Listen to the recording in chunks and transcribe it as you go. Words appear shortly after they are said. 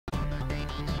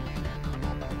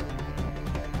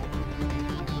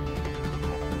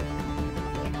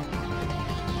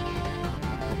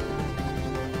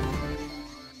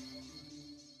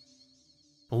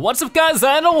What's up guys,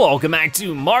 and welcome back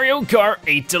to Mario Kart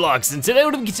 8 Deluxe, and today we're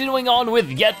gonna be continuing on with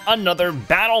yet another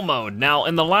battle mode. Now,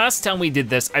 in the last time we did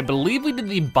this, I believe we did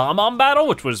the Bomb battle,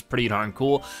 which was pretty darn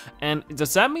cool, and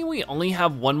does that mean we only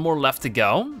have one more left to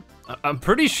go? I'm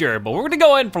pretty sure, but we're gonna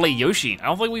go ahead and play Yoshi. I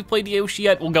don't think we've played Yoshi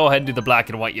yet. We'll go ahead and do the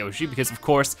black and white Yoshi, because of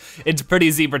course, it's pretty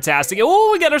Zebratastic.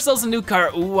 Oh, we got ourselves a new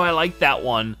car. Ooh, I like that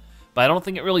one, but I don't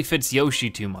think it really fits Yoshi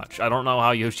too much. I don't know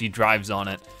how Yoshi drives on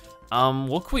it.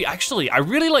 What can we, actually, I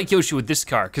really like Yoshi with this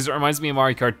car because it reminds me of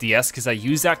Mario Kart DS because I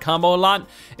use that combo a lot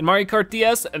in Mario Kart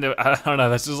DS, and I don't know,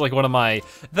 that's just like one of my,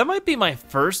 that might be my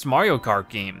first Mario Kart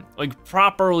game, like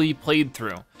properly played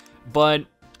through. But,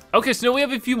 okay, so now we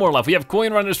have a few more left. We have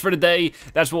coin runners for today.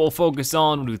 That's what we'll focus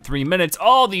on. We'll do 3 minutes,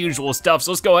 all the usual stuff.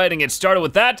 So let's go ahead and get started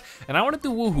with that. And I wanna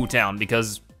do Woohoo Town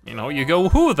because, you know, you go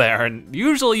woohoo there, and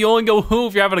usually you only go woohoo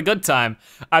if you're having a good time.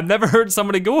 I've never heard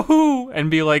somebody go woohoo and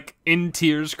be like in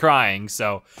tears crying,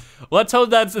 so let's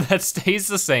hope that stays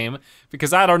the same,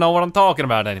 because I don't know what I'm talking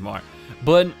about anymore.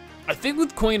 But I think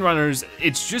with coin runners,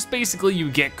 it's just basically you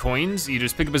get coins, you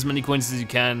just pick up as many coins as you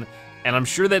can, and I'm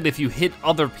sure that if you hit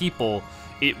other people,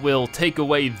 it will take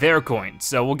away their coins.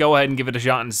 So we'll go ahead and give it a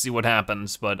shot and see what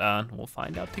happens, but we'll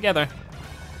find out together.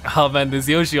 Oh man, this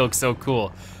Yoshi looks so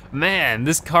cool. Man,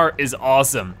 this car is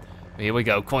awesome. Here we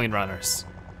go, coin runners.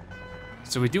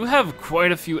 So we do have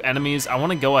quite a few enemies. I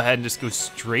wanna go ahead and just go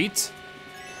straight.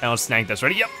 And let's snag this,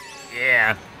 ready? Yep,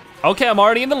 yeah. Okay, I'm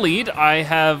already in the lead. I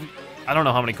don't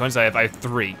know how many coins I have. I have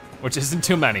 3, which isn't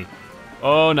too many.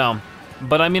 Oh no.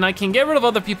 But I mean, I can get rid of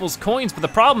other people's coins, but the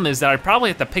problem is that I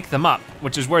probably have to pick them up,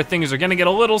 which is where things are gonna get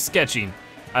a little sketchy.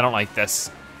 I don't like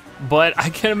this. But I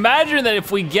can imagine that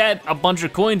if we get a bunch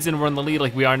of coins and we're in the lead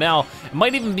like we are now, it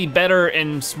might even be better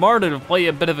and smarter to play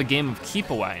a bit of a game of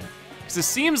keep away. Because it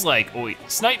seems like, oh wait,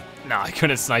 snipe? No, I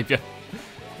couldn't snipe you.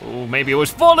 Oh, maybe it was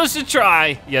foolish to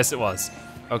try. Yes, it was.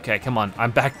 Okay, come on,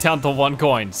 I'm back down to 1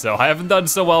 coin, so I haven't done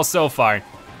so well so far.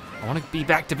 I wanna be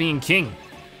back to being king.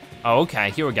 Oh,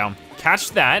 okay, here we go. Catch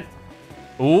that.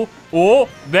 Ooh, ooh,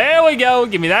 there we go.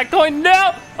 Give me that coin,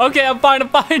 no! Okay, I'm fine,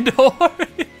 don't worry.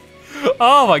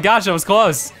 Oh my gosh, that was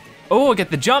close. Oh, I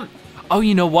get the jump. Oh,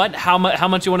 you know what? How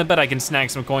much you wanna bet I can snag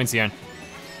some coins here?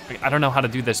 I don't know how to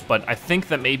do this, but I think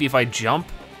that maybe if I jump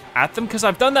at them, because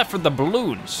I've done that for the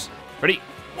balloons. Ready?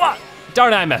 What?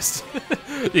 Darn, I missed.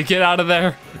 You get out of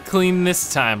there clean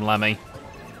this time, Lemmy.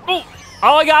 Oh,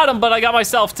 I got him, but I got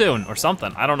myself too, or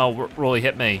something. I don't know what really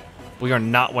hit me. We are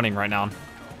not winning right now.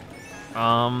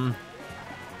 I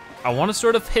wanna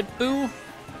sort of hit Boo,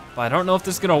 but I don't know if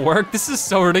this is gonna work. This is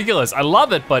so ridiculous. I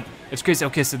love it, but it's crazy.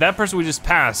 Okay, so that person we just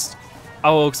passed,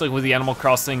 oh, it looks like with the Animal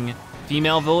Crossing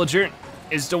female villager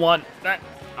is the one that,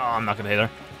 oh, I'm not gonna hit her.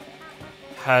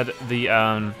 Had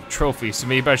the trophy, so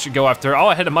maybe I should go after her. Oh,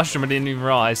 I hit a mushroom, I didn't even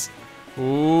realize.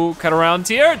 Ooh, cut around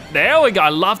here. There we go, I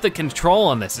love the control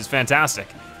on this, it's fantastic.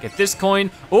 Get this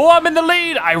coin. Oh, I'm in the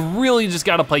lead. I really just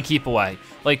gotta play keep away.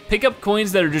 Like, pick up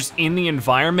coins that are just in the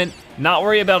environment, not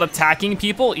worry about attacking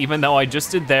people, even though I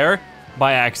just did there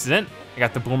by accident. I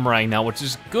got the boomerang now, which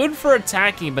is good for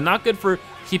attacking, but not good for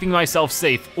keeping myself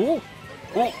safe. Ooh,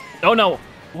 ooh, oh no.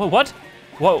 Whoa, what?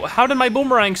 Whoa, how did my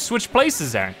boomerang switch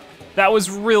places there? That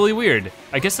was really weird.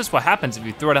 I guess that's what happens if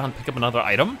you throw it out and pick up another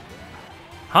item.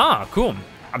 Huh, cool.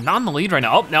 I'm not in the lead right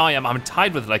now. Oh, now I am. I'm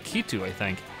tied with Lakitu, I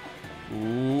think.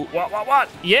 Ooh, what?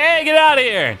 Yeah, get out of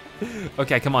here.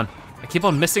 Okay, come on. I keep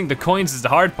on missing the coins is the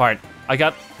hard part. I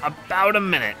got about a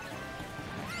minute.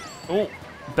 Oh,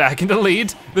 back in the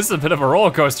lead. This is a bit of a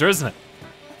roller coaster, isn't it?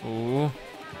 Ooh, I'm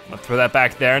gonna throw that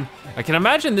back there. I can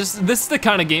imagine this is the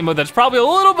kind of game mode that's probably a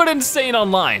little bit insane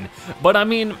online. But I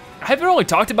mean, I haven't really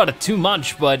talked about it too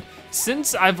much, but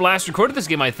since I've last recorded this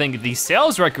game, I think the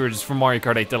sales records for Mario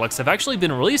Kart 8 Deluxe have actually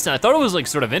been released, and I thought it was like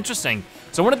sort of interesting.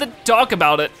 So I wanted to talk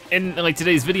about it in like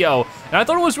today's video, and I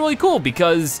thought it was really cool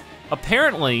because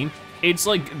apparently it's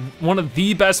like one of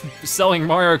the best selling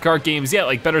Mario Kart games yet,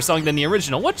 like better selling than the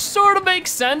original, which sort of makes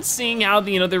sense seeing how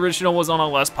the original was on a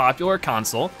less popular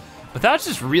console. But that's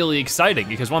just really exciting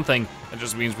because one thing, it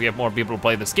just means we have more people to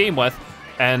play this game with,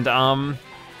 and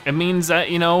it means that,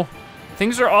 you know,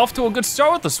 things are off to a good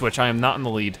start with the Switch. I am not in the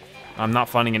lead. I'm not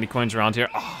finding any coins around here.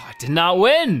 Oh, I did not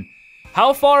win.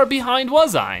 How far behind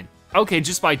was I? Okay,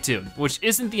 just by 2, which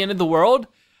isn't the end of the world.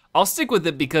 I'll stick with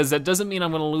it because that doesn't mean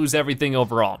I'm gonna lose everything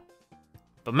overall.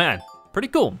 But man, pretty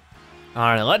cool. All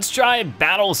right, let's try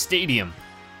Battle Stadium.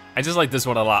 I just like this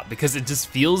one a lot because it just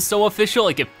feels so official,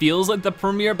 like it feels like the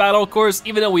premier battle course,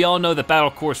 even though we all know that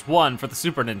Battle Course 1 for the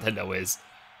Super Nintendo is.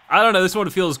 I don't know, this one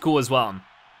feels cool as well.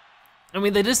 I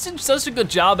mean, they just did such a good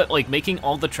job at like making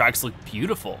all the tracks look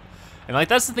beautiful. And like,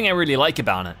 that's the thing I really like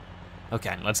about it.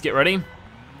 Okay, let's get ready.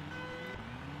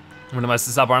 I'm gonna mess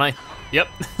this up, aren't I? Yep.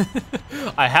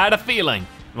 I had a feeling.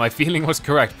 My feeling was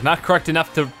correct, but not correct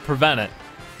enough to prevent it.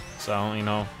 So, you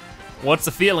know, what's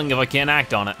the feeling if I can't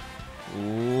act on it?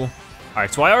 Ooh. All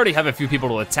right, so I already have a few people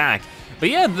to attack. But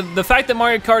yeah, the fact that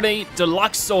Mario Kart 8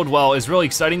 Deluxe sold well is really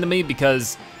exciting to me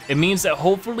because it means that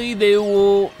hopefully they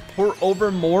will port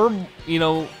over more, you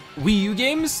know, Wii U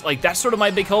games. Like, that's sort of my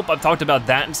big hope. I've talked about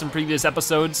that in some previous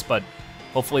episodes, but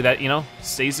hopefully that, you know,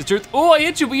 stays the truth. Oh, I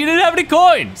hit you, but you didn't have any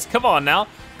coins. Come on now,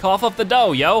 cough up the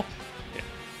dough, yo.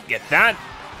 Get that.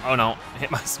 Oh no,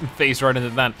 hit my face right into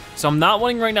that. So I'm not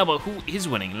winning right now, but who is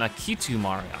winning? Lakitu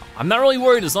Mario. I'm not really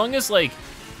worried as long as like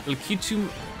Lakitu,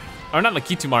 or not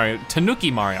Lakitu Mario, Tanuki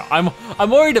Mario.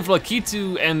 I'm worried if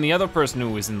Lakitu and the other person who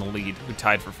was in the lead, who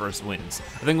tied for first, wins.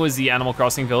 I think it was the Animal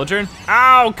Crossing villager.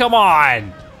 Ow, come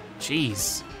on.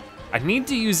 Jeez. I need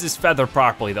to use this feather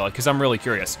properly though, because I'm really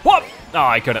curious. Whoop! Oh,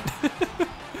 I couldn't.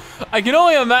 I can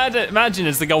only imagine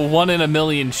it's like a 1 in a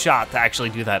million shot to actually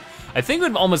do that. I think it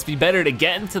would almost be better to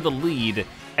get into the lead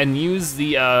and use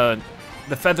the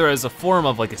feather as a form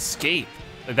of like escape.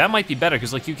 Like, that might be better,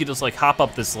 because like you could just like hop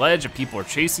up this ledge if people are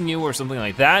chasing you or something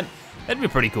like that. That'd be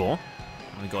pretty cool.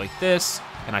 I'm gonna go like this,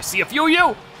 and I see a few of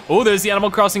you. Oh, there's the Animal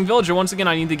Crossing villager. Once again,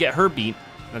 I need to get her beat.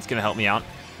 That's gonna help me out.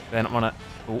 Then I'm gonna,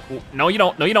 oh, no you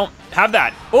don't, no you don't. Have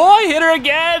that. Oh, I hit her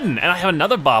again, and I have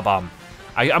another bomb.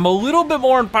 I'm a little bit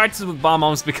more in practice with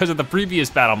bombs because of the previous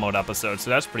battle mode episode, so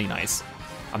that's pretty nice.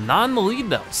 I'm not in the lead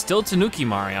though, still Tanuki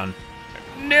Mario.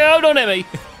 No, don't hit me.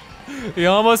 He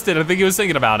almost did, I think he was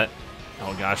thinking about it.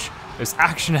 Oh gosh, there's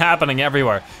action happening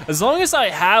everywhere. As long as I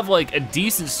have like a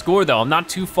decent score though, I'm not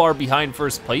too far behind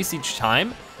first place each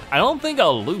time, I don't think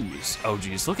I'll lose. Oh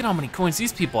geez, look at how many coins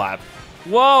these people have.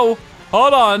 Whoa,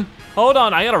 hold on,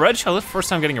 I got a red shell. This is the first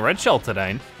time getting a red shell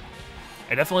today.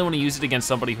 I definitely wanna use it against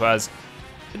somebody who has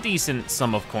a decent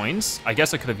sum of coins. I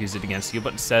guess I could have used it against you,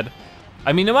 but instead,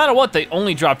 I mean, no matter what, they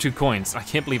only drop 2 coins. I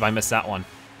can't believe I missed that one.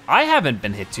 I haven't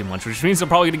been hit too much, which means I'm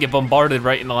probably gonna get bombarded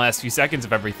right in the last few seconds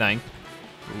of everything.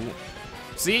 Ooh.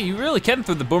 See, you really can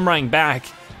throw the boomerang back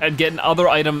and get another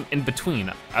item in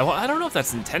between. I don't know if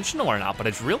that's intentional or not, but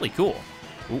it's really cool.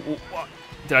 Ooh,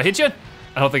 did I hit you?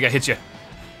 I don't think I hit you.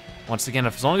 Once again,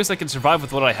 as long as I can survive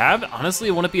with what I have, honestly,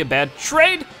 it wouldn't be a bad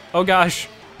trade. Oh gosh,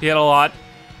 he had a lot.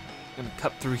 I'm gonna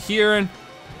cut through here, and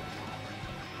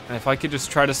if I could just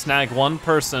try to snag one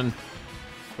person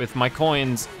with my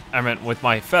coins, I meant with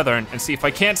my feather, and see if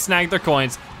I can't snag their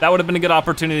coins, that would have been a good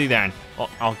opportunity there. Well,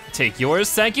 I'll take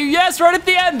yours, thank you. Yes, right at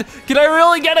the end. Can I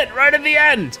really get it right at the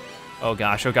end? Oh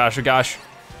gosh, oh gosh, oh gosh.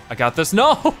 I got this,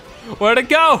 no. Where'd it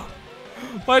go?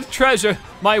 My treasure,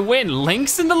 my win.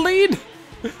 Link's in the lead?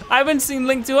 I haven't seen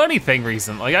Link do anything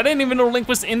recently. I didn't even know Link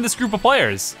was in this group of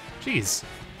players. Jeez.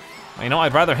 Well, you know,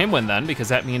 I'd rather him win then, because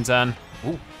that means,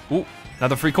 ooh,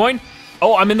 another free coin.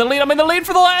 Oh, I'm in the lead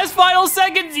for the last final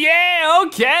seconds, yeah,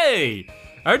 okay.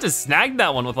 I just snagged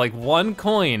that one with like 1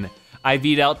 coin. I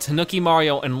beat out Tanuki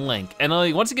Mario and Link. And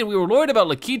once again, we were worried about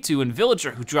Lakitu and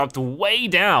Villager, who dropped way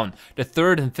down to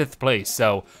 3rd and 5th place.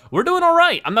 So we're doing all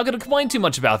right. I'm not gonna complain too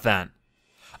much about that.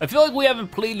 I feel like we haven't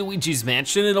played Luigi's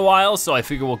Mansion in a while, so I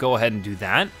figure we'll go ahead and do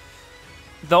that.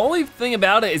 The only thing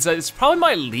about it is that it's probably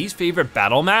my least favorite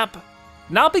battle map.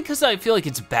 Not because I feel like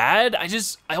it's bad,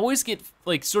 I always get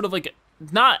like sort of like,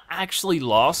 not actually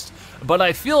lost, but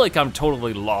I feel like I'm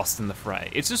totally lost in the fray.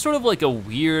 It's just sort of like a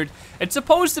weird, it's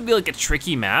supposed to be like a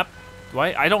tricky map.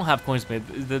 I don't have coins, but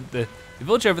the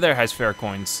village over there has fair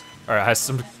coins, or has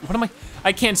some,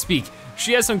 I can't speak.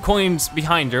 She has some coins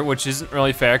behind her, which isn't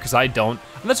really fair because I don't.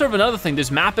 And that's sort of another thing, this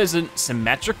map isn't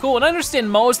symmetrical, and I understand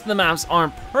most of the maps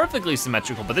aren't perfectly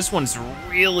symmetrical, but this one's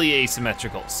really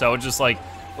asymmetrical. So it's just like,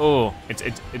 oh,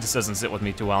 it just doesn't sit with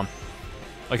me too well.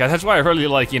 Like, that's why I really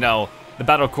like, you know, the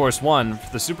Battle Course 1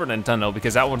 for the Super Nintendo,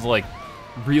 because that one's like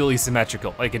really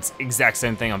symmetrical. Like, it's exact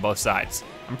same thing on both sides.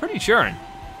 I'm pretty sure.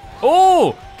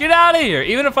 Oh, get out of here.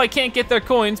 Even if I can't get their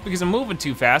coins because I'm moving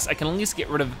too fast, I can at least get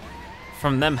rid of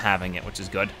from them having it, which is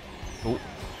good. Oh,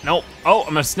 no, oh,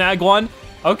 I'm gonna snag one.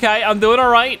 Okay, I'm doing all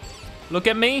right. Look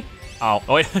at me. Oh,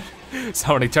 wait,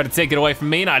 somebody tried to take it away from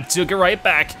me and I took it right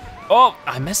back. Oh,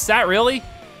 I missed that, really?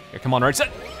 Here, come on, right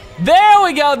side. There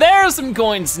we go, there's some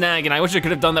coin snagging. I wish I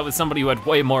could have done that with somebody who had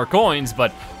way more coins,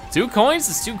 but 2 coins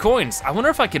is 2 coins. I wonder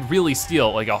if I could really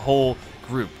steal like a whole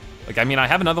group. Like, I mean, I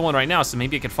have another one right now, so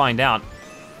maybe I could find out.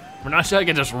 We're not sure I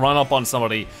could just run up on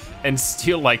somebody and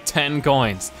steal like 10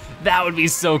 coins. That would be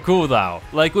so cool though.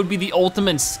 Like, would be the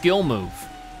ultimate skill move.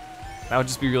 That would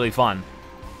just be really fun.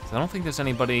 So I don't think there's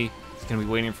anybody who's gonna be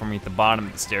waiting for me at the bottom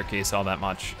of the staircase all that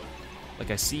much. Like,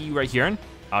 I see you right here.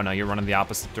 Oh no, you're running the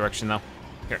opposite direction though.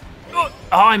 Here. Oh,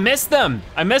 I missed them.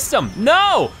 I missed them.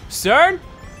 No, sir.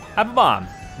 Have a bomb.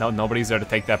 No, nobody's there to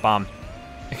take that bomb.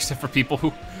 Except for people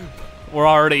who were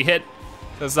already hit.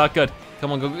 That's not good.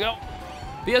 Come on, go, go, go.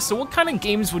 But yeah, so what kind of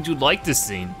games would you like to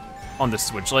see on the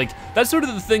Switch? Like, that's sort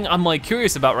of the thing I'm like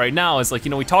curious about right now is like,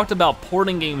 you know, we talked about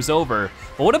porting games over,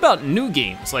 but what about new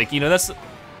games? Like, you know, that's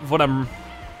what I'm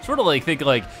sort of like thinking,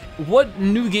 like, what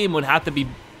new game would have to be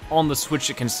on the Switch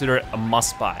to consider it a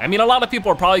must buy? I mean, a lot of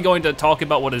people are probably going to talk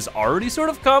about what has already sort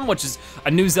of come, which is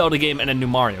a new Zelda game and a new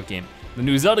Mario game. The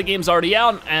new Zelda game's already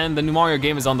out and the new Mario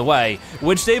game is on the way,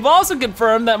 which they've also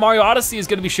confirmed that Mario Odyssey is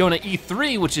gonna be shown at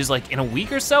E3, which is like in a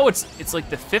week or so. It's like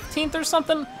the 15th or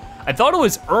something. I thought it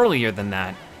was earlier than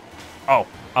that. Oh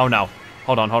no,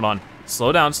 hold on.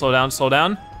 Slow down.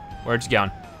 Where'd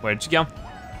you go?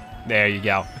 There you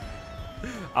go.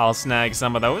 I'll snag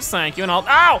some of those, thank you, and I'll,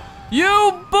 ow!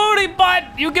 You booty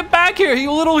butt, you get back here.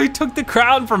 You literally took the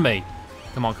crown from me.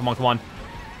 Come on.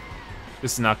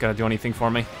 This is not gonna do anything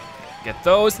for me. Get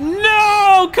those.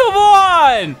 No, come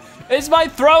on! Is my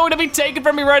throne to be taken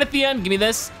from me right at the end? Give me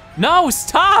this. No,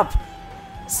 stop!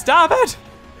 Stop it!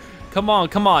 Come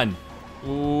on.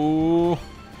 Ooh.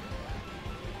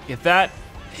 Get that.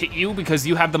 Hit you because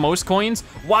you have the most coins.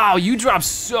 Wow, you dropped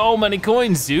so many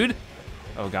coins, dude.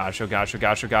 Oh gosh.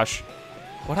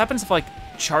 What happens if I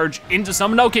charge into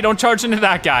someone? Okay, don't charge into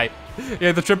that guy.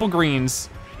 Yeah, the triple greens.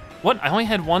 What, I only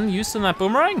had one use in that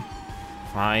boomerang?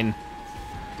 Fine.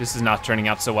 This is not turning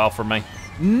out so well for me.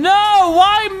 No,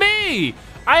 why me?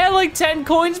 I had like 10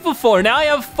 coins before, now I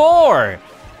have 4.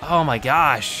 Oh my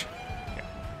gosh.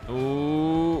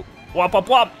 Ooh,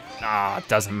 wop. Ah, it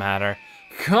doesn't matter.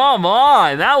 Come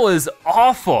on, that was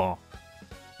awful.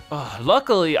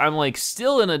 Luckily, I'm like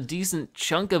still in a decent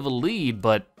chunk of a lead,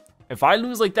 but if I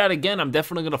lose like that again, I'm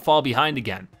definitely gonna fall behind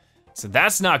again. So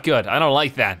that's not good, I don't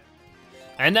like that.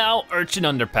 And now Urchin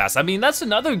Underpass. I mean, that's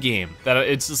another game that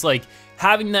it's just like,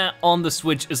 having that on the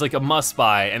Switch is like a must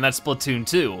buy, and that's Splatoon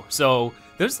 2. So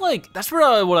there's like, that's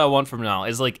really what I want from now,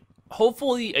 is like,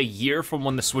 hopefully a year from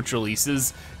when the Switch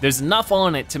releases, there's enough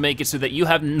on it to make it so that you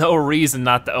have no reason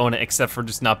not to own it except for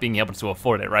just not being able to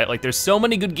afford it, right? Like there's so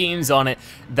many good games on it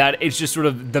that it's just sort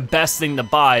of the best thing to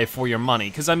buy for your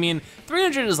money. Cause I mean,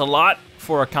 300 is a lot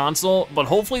for a console, but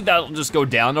hopefully that'll just go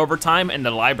down over time and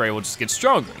the library will just get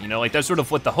stronger. You know, like that's sort of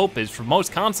what the hope is for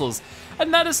most consoles.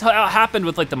 And that is how it happened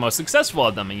with like the most successful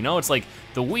of them. You know, it's like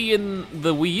the Wii and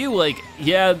the Wii U, like,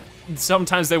 yeah,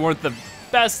 sometimes they weren't the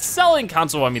best selling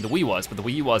console. I mean, the Wii was, but the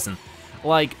Wii U wasn't.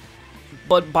 Like,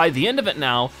 but by the end of it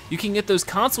now, you can get those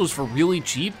consoles for really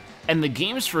cheap and the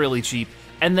games for really cheap,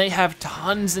 and they have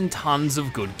tons and tons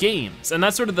of good games. And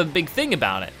that's sort of the big thing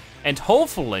about it. And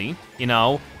hopefully, you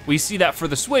know, we see that for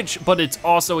the Switch, but it's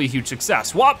also a huge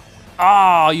success. Whoop!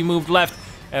 Oh, you moved left,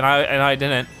 and I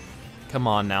didn't. Come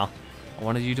on now. I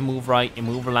wanted you to move right, you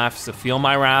move left, so feel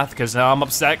my wrath, because now I'm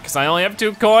upset, because I only have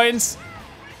 2 coins.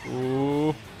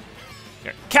 Ooh.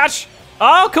 Here, catch!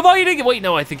 Oh, come on, you didn't get, wait,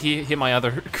 no, I think he hit my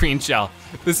other green shell.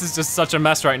 This is just such a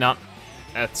mess right now.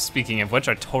 Speaking of which,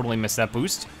 I totally missed that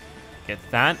boost. Get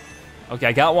that. Okay,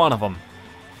 I got one of them.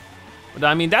 But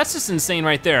I mean, that's just insane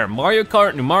right there. Mario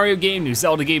Kart, new Mario game, new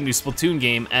Zelda game, new Splatoon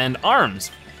game, and ARMS,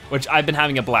 which I've been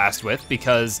having a blast with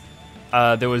because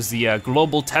there was the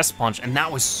global test punch, and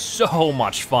that was so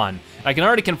much fun. I can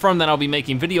already confirm that I'll be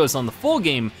making videos on the full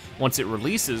game once it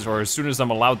releases, or as soon as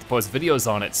I'm allowed to post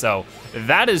videos on it, so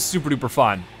that is super duper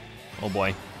fun. Oh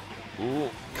boy. Ooh,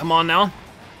 come on now.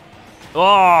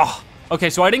 Oh, okay,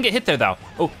 so I didn't get hit there though.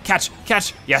 Oh, catch,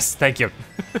 yes, thank you.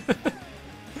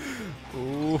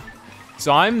 Ooh.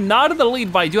 So I'm not in the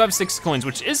lead, but I do have 6 coins,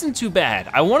 which isn't too bad.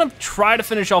 I wanna try to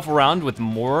finish off a round with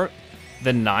more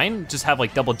than 9, just have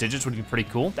like double digits would be pretty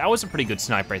cool. That was a pretty good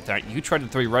snipe right there. You tried to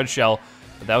throw your red shell,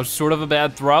 but that was sort of a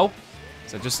bad throw.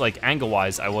 So just like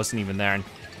angle-wise, I wasn't even there.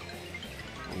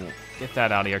 Ooh, get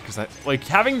that out of here, because like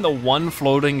having the one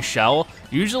floating shell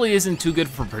usually isn't too good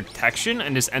for protection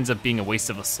and just ends up being a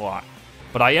waste of a slot.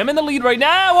 But I am in the lead right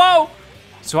now, whoa!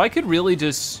 So I could really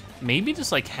just, maybe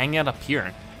just like hang out up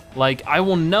here. Like, I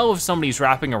will know if somebody's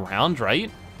wrapping around, right?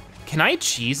 Can I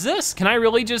cheese this? Can I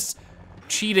really just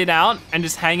cheat it out and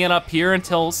just hang it up here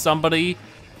until somebody,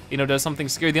 you know, does something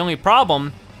scary? The only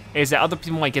problem is that other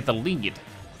people might get the lead.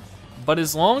 But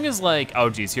as long as like, oh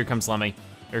geez, here comes Lemmy.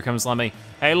 Here comes Lemmy.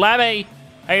 Hey Lemmy!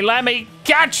 Hey Lemmy,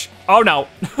 catch! Oh no,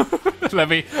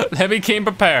 Lemmy came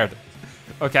prepared.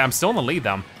 Okay, I'm still in the lead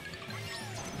though.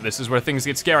 This is where things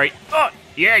get scary. Oh,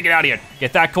 yeah, get out of here.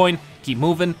 Get that coin. Keep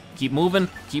moving, keep moving,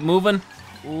 keep moving.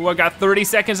 Ooh, I got 30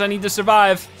 seconds I need to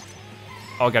survive.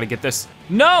 Oh, I gotta get this.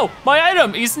 No, my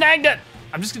item, he snagged it.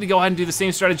 I'm just gonna go ahead and do the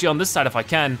same strategy on this side if I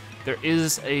can. There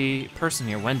is a person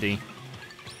here, Wendy.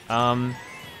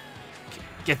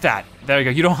 Get that. There you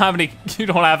go. You don't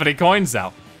have any coins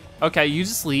though. Okay, you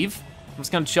just leave. I'm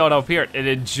just gonna chill it up here and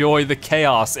enjoy the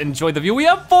chaos. Enjoy the view. We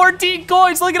have 14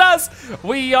 coins. Look at us.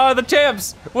 We are the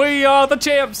champs. We are the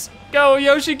champs. Go,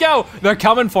 Yoshi, go. They're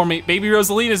coming for me. Baby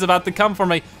Rosalina's about to come for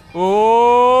me.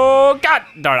 Oh, God.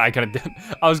 Darn, I couldn't do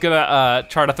it. I was gonna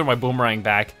try to throw my boomerang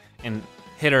back and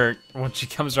hit her when she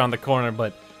comes around the corner,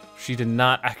 but she did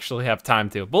not actually have time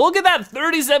to. But look at that,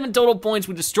 37 total points.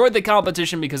 We destroyed the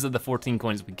competition because of the 14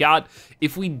 coins we got.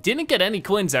 If we didn't get any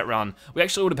coins that round, we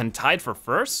actually would have been tied for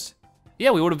first. Yeah,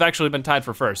 we would have actually been tied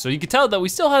for first. So you could tell that we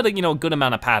still had a good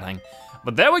amount of padding.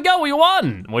 But there we go, we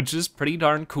won, which is pretty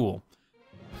darn cool.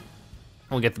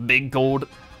 We'll get the big gold,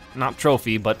 not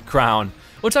trophy, but crown.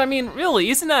 Which I mean, really,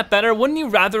 isn't that better? Wouldn't you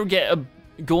rather get a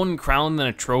golden crown than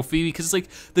a trophy? Because like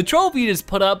the trophy is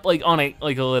put up like on a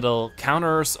little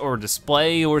counter or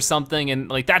display or something, and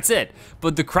like that's it.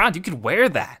 But the crown, you could wear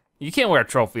that. You can't wear a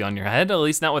trophy on your head, at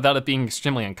least not without it being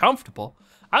extremely uncomfortable.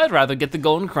 I'd rather get the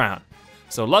golden crown.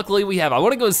 So luckily we have, I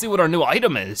wanna go see what our new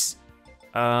item is.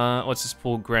 Let's just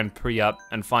pull Grand Prix up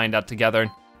and find out together.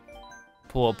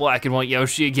 Pull a black and white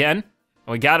Yoshi again.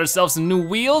 And we got ourselves some new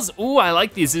wheels. Ooh, I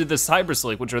like these. These are the Cyber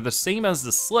Slick, which are the same as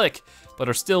the Slick, but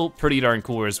are still pretty darn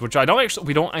cool, which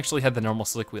we don't actually have the normal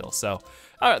Slick wheels, so.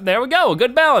 All right, there we go, a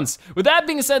good balance. With that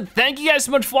being said, thank you guys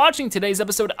so much for watching today's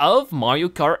episode of Mario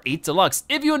Kart 8 Deluxe.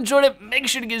 If you enjoyed it, make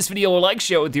sure to give this video a like,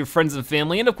 share it with your friends and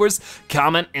family, and of course,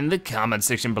 comment in the comment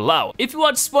section below. If you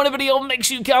watched this fun video, make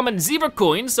sure you comment Zebra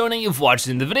Coin, so now you've watched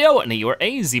in the video, and you are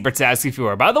a Zebratastic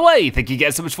viewer. By the way, thank you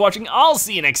guys so much for watching. I'll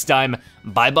see you next time.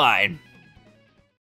 Bye-bye.